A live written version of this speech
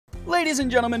Ladies and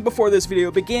gentlemen, before this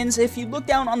video begins, if you look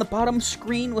down on the bottom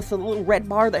screen with the little red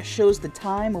bar that shows the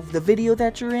time of the video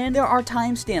that you're in, there are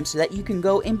timestamps so that you can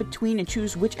go in between and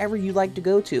choose whichever you like to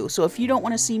go to. So if you don't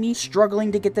want to see me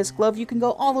struggling to get this glove, you can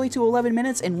go all the way to 11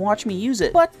 minutes and watch me use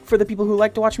it. But for the people who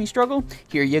like to watch me struggle,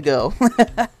 here you go.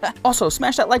 Also,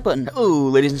 smash that like button. Oh,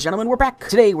 ladies and gentlemen, we're back.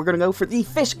 Today, we're gonna go for the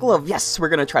fish glove. Yes, we're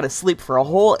gonna try to sleep for a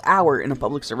whole hour in a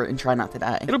public server and try not to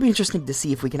die. It'll be interesting to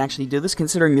see if we can actually do this,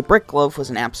 considering the brick glove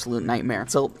was an absolute nightmare.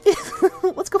 So,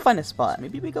 let's go find a spot.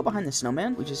 Maybe we go behind the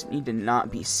snowman. We just need to not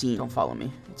be seen. Don't follow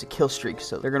me. It's a kill streak,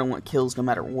 so they're gonna want kills no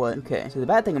matter what. Okay, so the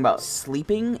bad thing about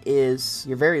sleeping is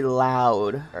you're very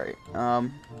loud. Alright,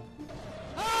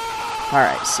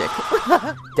 alright, sick.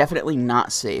 Definitely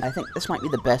not safe. I think this might be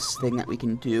the best thing that we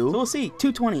can do. So we'll see.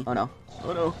 220. Oh no.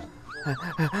 Oh no.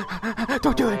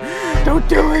 Don't do it! Don't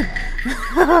do it!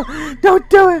 Don't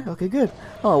do it! Okay, good.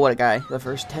 Oh, what a guy. The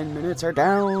first 10 minutes are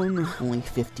down. Only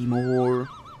 50 more.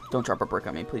 Don't drop a brick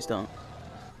on me, please don't.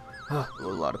 Oh, a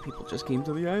lot of people just came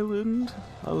to the island.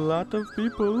 A lot of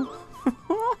people.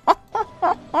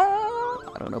 I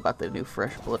don't know about the new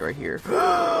fresh blood right here.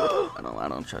 I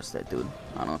don't trust that dude.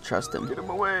 I don't trust him. Get him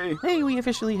away. Hey, we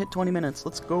officially hit 20 minutes.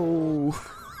 Let's go.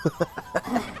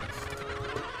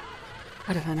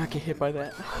 How did I not get hit by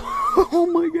that? Oh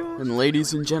my god. And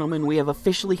ladies and gentlemen, we have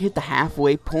officially hit the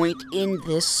halfway point in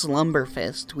this slumber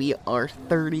fest. We are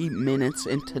 30 minutes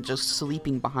into just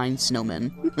sleeping behind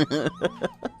snowmen.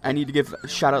 I need to give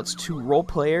shoutouts to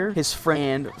Roleplayer, his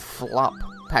friend, and Flop.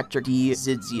 Patrick D.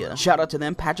 Zidzia. Shout out to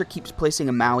them. Patrick keeps placing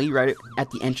a Maui right at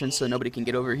the entrance so nobody can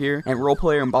get over here. And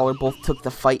Roleplayer and Baller both took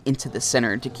the fight into the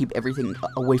center to keep everything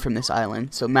away from this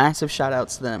island. So massive shout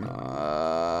outs to them.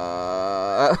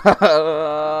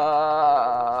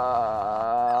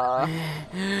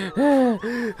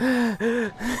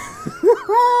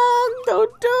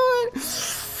 Don't do it.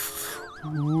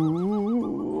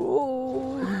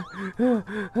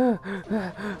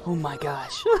 Oh my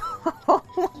gosh. Oh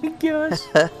my gosh.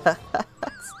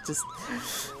 It's just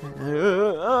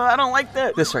I don't like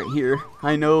that. This right here.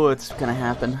 I know what's gonna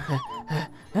happen.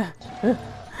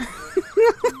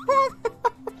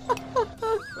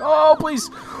 Oh, please.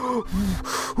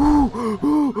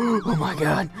 Oh my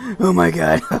god. Oh my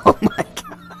god. Oh my god.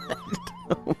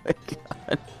 Oh my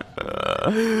god.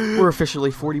 We're officially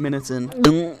 40 minutes in.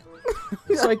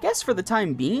 So I guess for the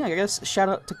time being, I guess shout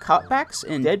out to Cutbacks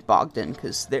and Dead Bogdan,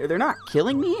 because they're not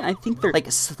killing me. I think they're like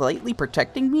slightly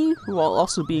protecting me while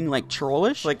also being like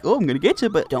trollish. Like, oh, I'm gonna get you,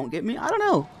 but don't get me. I don't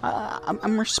know.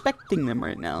 I'm respecting them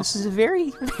right now. This is a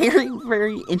very, very,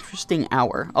 very interesting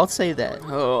hour. I'll say that.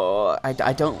 Oh,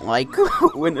 I don't like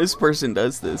when this person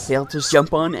does this. They'll just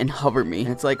jump on and hover me.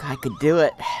 And it's like, I could do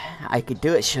it. I could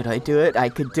do it. Should I do it? I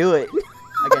could do it.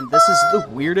 Again, this is the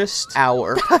weirdest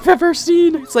hour I've ever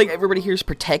seen. It's like everybody here's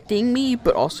protecting me,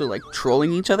 but also like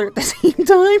trolling each other at the same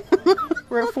time.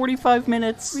 We're at 45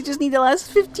 minutes. We just need the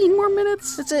last 15 more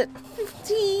minutes. That's it.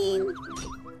 15.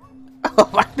 Oh,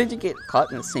 why did you get caught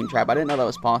in the same trap? I didn't know that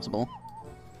was possible.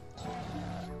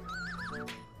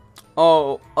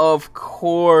 Oh, of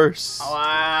course.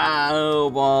 Wow,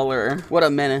 Baller. What a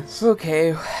menace.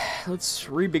 Okay, let's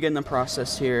re-begin the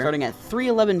process here. Starting at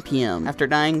 3:11 p.m. after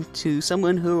dying to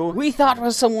someone who we thought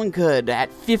was someone good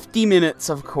at 50 minutes,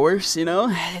 of course, you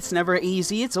know? It's never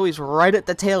easy. It's always right at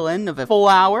the tail end of a full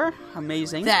hour.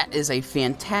 Amazing. That is a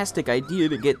fantastic idea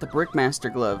to get the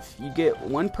Brickmaster glove. You get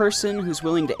one person who's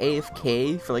willing to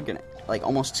AFK for like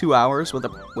almost 2 hours with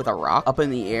a rock up in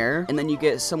the air, and then you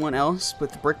get someone else with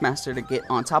the Brickmaster to get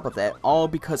on top of that, all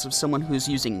because of someone who's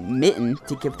using Mitten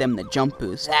to give them the jump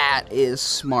boost. That is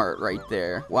smart right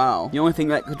there. Wow. The only thing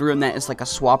that could ruin that is like a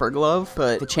swapper glove,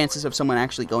 but the chances of someone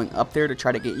actually going up there to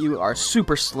try to get you are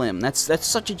super slim. That's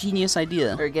such a genius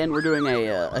idea. Again, we're doing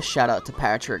a shout out to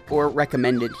Patrick, or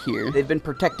recommended here. They've been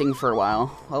protecting for a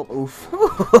while. Oh, oof.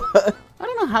 I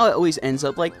don't know how it always ends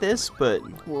up like this, but...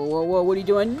 Whoa, what are you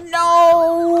doing?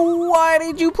 No! Why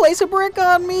did you place a brick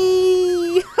on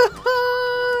me?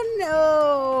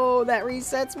 No! That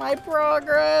resets my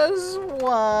progress.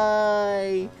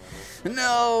 Why?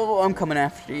 No! I'm coming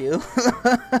after you.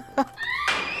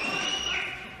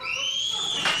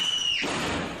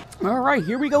 Alright,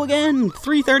 here we go again.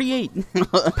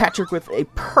 3:38. Patrick with a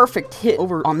perfect hit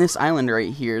over on this island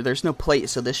right here. There's no plate,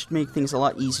 so this should make things a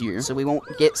lot easier. So we won't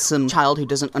get some child who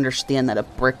doesn't understand that a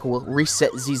brick will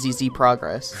reset ZZZ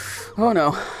progress. Oh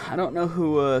no, I don't know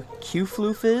who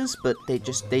Q-Floof is, but they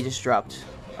just dropped.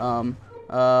 I've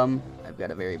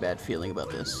got a very bad feeling about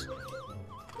this.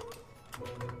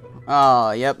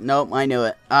 Oh, yep, nope, I knew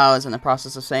it. I was in the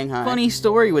process of saying hi. Funny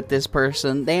story with this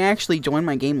person. They actually joined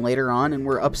my game later on and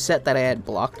were upset that I had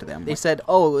blocked them. They said,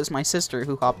 oh, it was my sister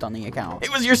who hopped on the account.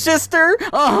 It was your sister?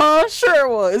 Uh-huh, sure it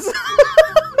was.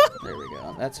 There we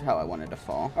go. That's how I wanted to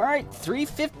fall. All right,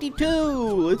 352.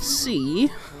 Let's see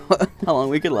how long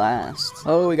we could last.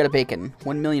 Oh, we got a bacon.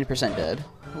 1,000,000% dead.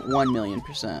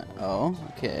 1,000,000%. Oh,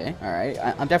 okay. All right,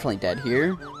 I'm definitely dead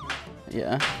here.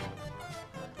 Yeah.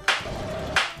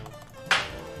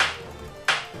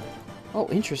 Oh,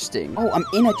 interesting. Oh, I'm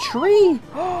in a tree.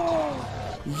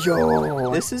 Yo,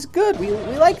 this is good. We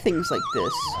like things like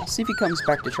this. Let's see if he comes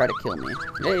back to try to kill me.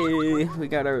 Hey, we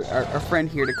got our friend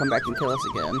here to come back and kill us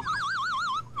again.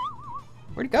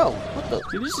 Where'd he go? What the?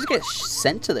 Did he just get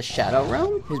sent to the Shadow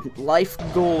Realm? His life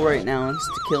goal right now is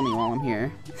to kill me while I'm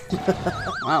here.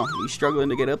 Wow, you struggling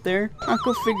to get up there? Oh,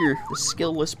 go figure. The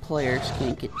skillless players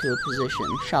can't get to a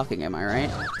position. Shocking, am I right?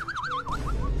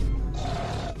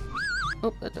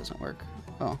 Oh, that doesn't work.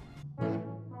 Oh.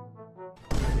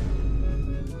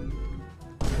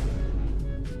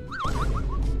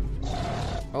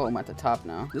 Oh, I'm at the top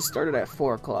now. This started at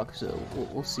 4 o'clock, so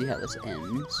we'll see how this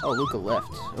ends. Oh, Luca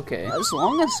left. Okay. As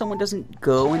long as someone doesn't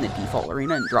go in the default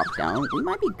arena and drop down, we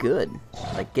might be good.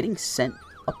 Like, getting sent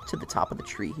up to the top of the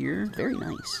tree here, very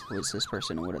nice. Who is this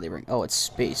person and what do they bring? Oh, it's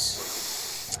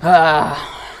space.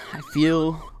 Ah, I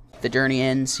feel the journey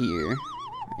ends here.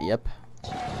 Yep.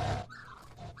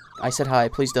 I said hi,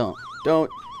 please don't. Don't,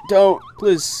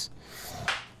 please.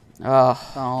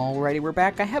 Alrighty, we're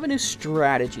back. I have a new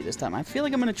strategy this time. I feel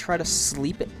like I'm gonna try to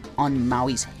sleep on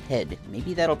Maui's head.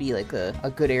 Maybe that'll be like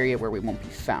a good area where we won't be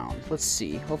found. Let's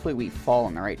see. Hopefully we fall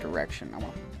in the right direction.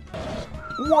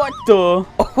 What the?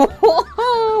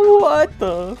 What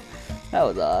the? That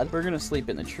was odd. We're gonna sleep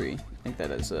in the tree. I think that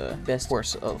is the best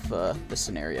course of the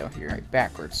scenario here. All right,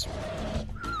 backwards.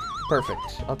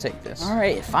 Perfect. I'll take this. All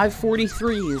right,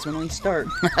 5:43 is when we start.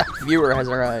 Viewer has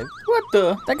arrived. What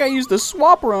the? That guy used a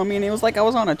swapper on me and it was like I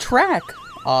was on a track.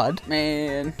 Odd.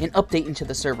 Man. An update into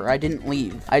the server. I didn't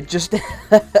leave. I just...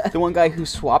 The one guy who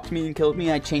swapped me and killed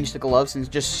me, I changed the gloves and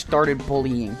just started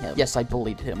bullying him. Yes, I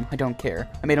bullied him. I don't care.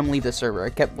 I made him leave the server. I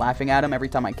kept laughing at him every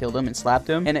time I killed him and slapped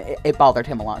him, and it bothered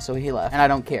him a lot, so he left. And I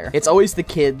don't care. It's always the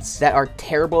kids that are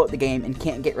terrible at the game and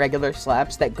can't get regular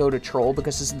slaps that go to troll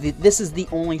because this is the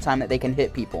only time that they can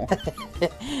hit people.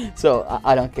 So,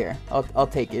 I don't care. I'll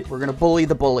take it. We're gonna bully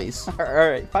the bullies.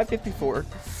 Alright, 5:54.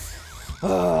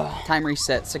 Time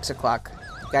reset, 6 o'clock.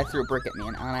 Guy threw a brick at me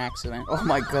on accident. Oh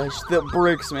my gosh, the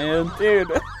bricks, man. Dude.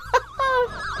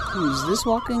 Who's this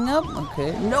walking up?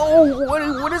 Okay. No,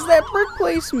 what is that brick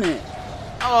placement?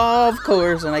 Oh, of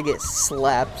course, and I get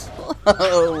slapped.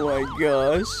 Oh my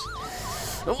gosh.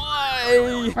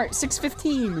 Why? Alright,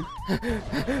 6:15.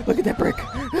 Look at that brick.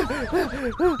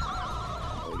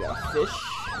 We got a fish.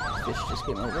 Fish just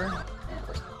came over.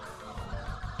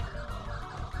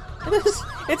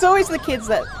 It's always the kids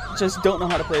that just don't know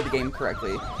how to play the game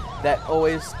correctly that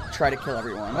always try to kill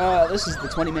everyone. This is the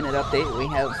 20-minute update.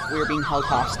 We're being held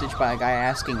hostage by a guy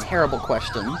asking terrible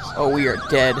questions. Oh, we are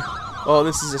dead. Oh,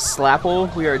 this is a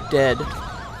slapple. We are dead.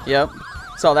 Yep.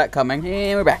 Saw that coming.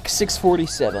 And we're back.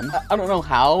 6:47. I don't know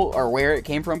how or where it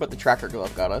came from, but the tracker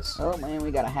glove got us. Oh man,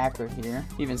 we got a hacker here.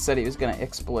 He even said he was gonna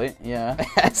exploit. Yeah.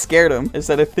 I scared him. I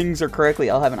said if things are correctly,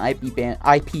 I'll have an IP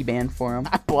ban for him.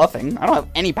 I'm bluffing. I don't have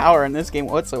any power in this game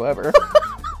whatsoever.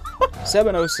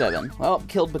 7:07. Well,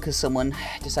 killed because someone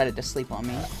decided to sleep on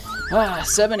me.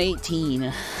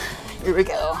 7:18. Here we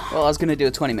go. Well, I was gonna do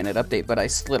a 20-minute update, but I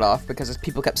slid off because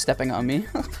people kept stepping on me.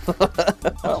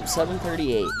 Well,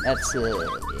 7:38. That's,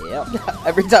 yep.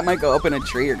 Every time I go up in a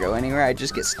tree or go anywhere, I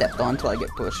just get stepped on until I get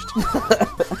pushed.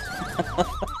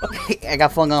 I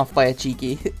got flung off by a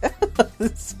cheeky.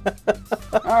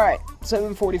 Alright,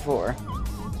 7:44.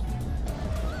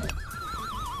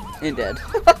 And dead.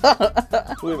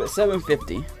 Wait a minute,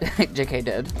 7:50. JK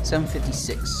dead.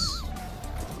 7:56.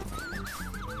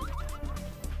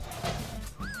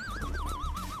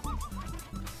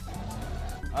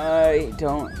 I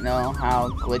don't know how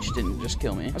glitch didn't just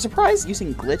kill me. I'm surprised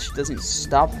using glitch doesn't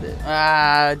stop it.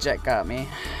 Ah, Jet got me.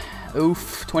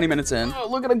 Oof, 20 minutes in. Oh,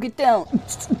 look at him get down.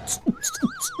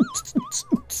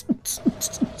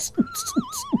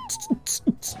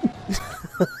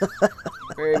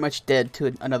 Very much dead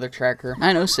to another tracker.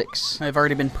 9:06. I've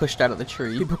already been pushed out of the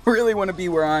tree. People really want to be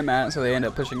where I'm at, so they end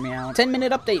up pushing me out.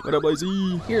 10-minute update. What up,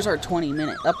 IZ? Here's our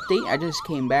 20-minute update. I just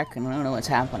came back and I don't know what's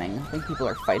happening. I think people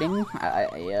are fighting.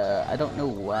 I don't know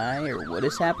why or what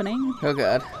is happening. Oh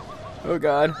god. Oh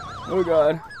god. Oh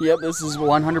god. Yep, this is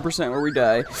 100% where we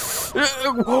die.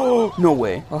 No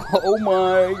way. Oh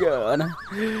my god.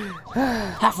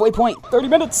 Halfway point. 30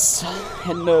 minutes.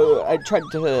 And I'm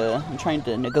trying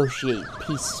to negotiate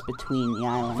peace between the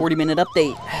island. 40-minute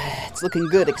update. It's looking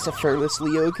good, except for this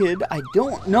Leo kid. I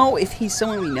don't know if he's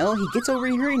someone we know. He gets over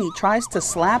here and he tries to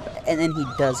slap, and then he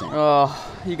doesn't. Oh,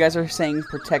 you guys are saying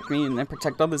protect me and then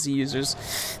protect other Z users.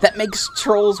 That makes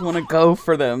trolls want to go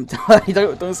for them.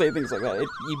 Don't say things like that.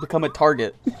 You become a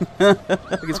target.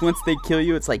 Because once they kill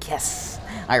you, it's like, yes,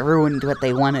 I ruined what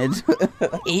they wanted.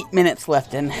 8 minutes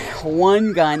left, and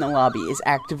one guy in the lobby is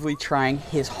actively trying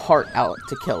his heart out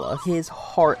to kill us. His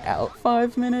heart out.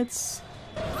 5 minutes.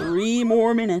 3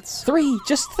 more minutes. 3,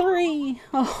 just 3.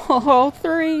 Oh,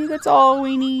 3. That's all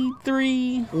we need.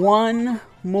 3. 1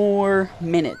 more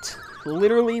minute.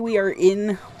 Literally, we are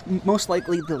in most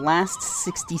likely the last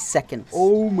 60 seconds.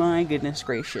 Oh my goodness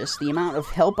gracious. The amount of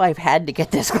help I've had to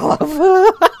get this glove.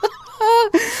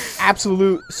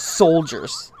 Absolute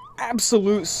soldiers.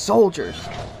 Absolute soldiers.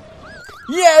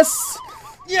 Yes!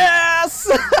 Yes!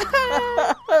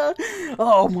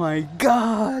 Oh my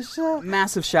gosh.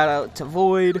 Massive shout out to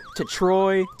Void, to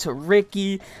Troy, to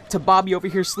Ricky, to Bobby over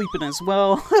here sleeping as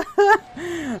well.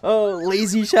 Oh,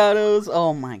 Lazy Shadows.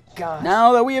 Oh my god.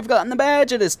 Now that we have gotten the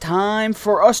badge, it is time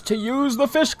for us to use the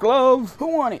fish glove.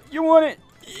 Who want it? You want it?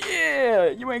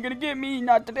 Yeah, you ain't gonna get me.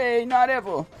 Not today, not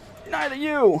ever. Neither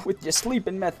you, with your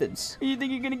sleeping methods. You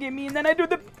think you're gonna get me and then I do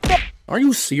the... Are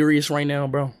you serious right now,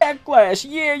 bro? Backlash.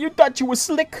 Yeah, you thought you were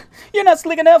slick. You're not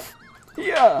slick enough.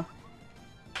 Yeah.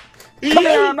 Come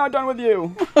here, I'm not done with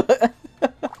you.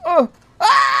 Oh.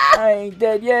 Ah! I ain't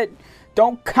dead yet.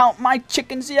 Don't count my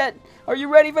chickens yet. Are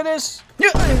you ready for this?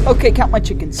 Okay, count my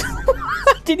chickens.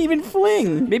 Didn't even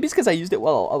fling. Maybe it's because I used it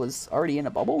while I was already in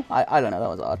a bubble. I don't know, that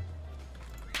was odd.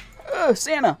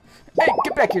 Santa. Hey,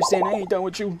 get back here, Santa. I ain't done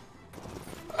with you.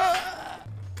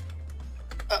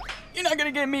 You're not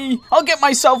gonna get me. I'll get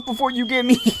myself before you get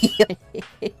me.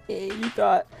 You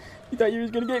thought you was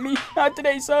gonna get me? Not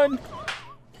today, son.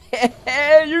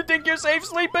 You think you're safe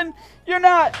sleeping? You're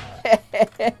not.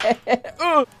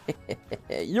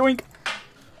 Yoink.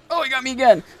 Oh, he got me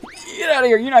again. Get out of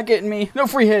here. You're not getting me. No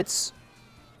free hits.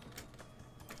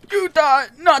 You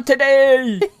thought. Not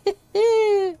today.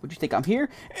 Would you think I'm here?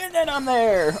 And then I'm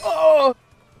there. Oh.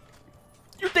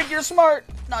 You think you're smart?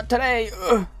 Not today.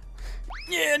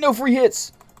 Yeah, no free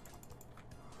hits.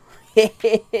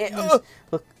 Look,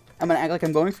 I'm gonna act like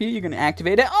I'm going for you. You're gonna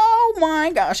activate it. Oh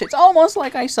my gosh, it's almost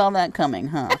like I saw that coming,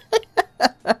 huh?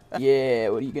 Yeah,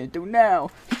 what are you gonna do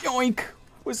now? Yoink!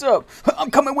 What's up?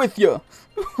 I'm coming with you.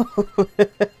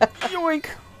 Yoink!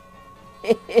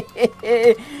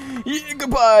 Yeah,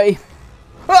 goodbye.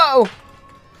 Oh!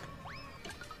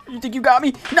 You think you got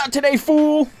me? Not today,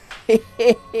 fool! You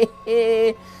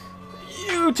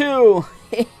too!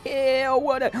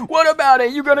 What about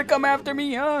it? You gonna come after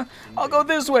me, huh? I'll go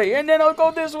this way, and then I'll go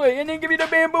this way, and then give you the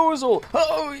bamboozle.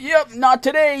 Oh, yep, not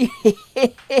today.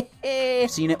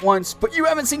 Seen it once, but you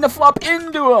haven't seen the flop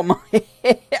into him.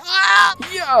 Ah,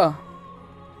 yeah.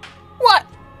 What?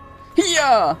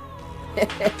 Yeah.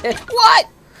 What?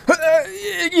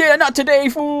 Yeah, not today,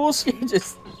 fools.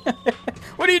 Just.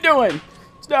 What are you doing?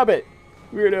 Stop it,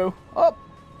 weirdo. Oh.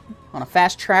 On a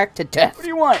fast track to death. What do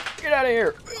you want? Get out of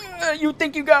here. You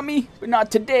think you got me? But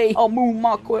not today. I'll move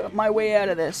my way out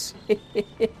of this.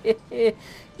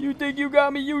 You think you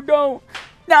got me? You don't.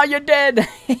 Now you're dead.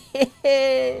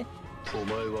 Oh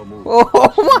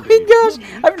my gosh.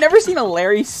 I've never seen a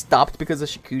Larry stopped because of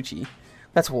Shikuchi.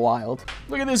 That's wild.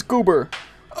 Look at this goober.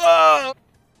 Oh.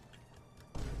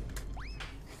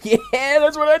 Yeah,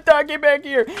 that's what I thought. Get back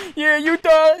here. Yeah, you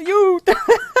thought.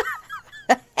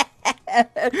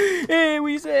 Hey,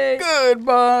 we say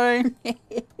goodbye.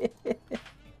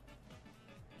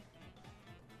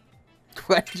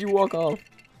 Why did you walk off?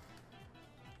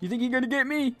 You think you're gonna get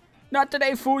me? Not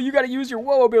today, fool. You gotta use your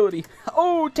woe ability.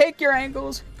 Oh, take your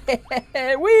ankles.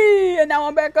 Wee! And now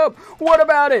I'm back up. What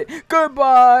about it?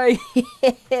 Goodbye.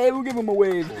 We'll give him a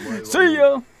wave. See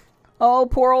ya. Oh,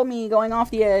 poor old me going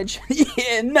off the edge.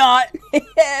 Yeah, not.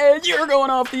 You're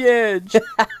going off the edge.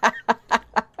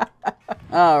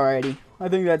 Alrighty, I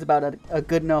think that's about a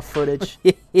good enough footage.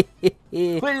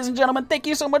 Ladies and gentlemen, thank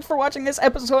you so much for watching this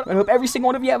episode. I hope every single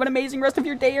one of you have an amazing rest of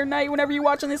your day or night whenever you're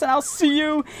watching this, and I'll see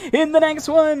you in the next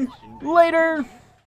one. Later!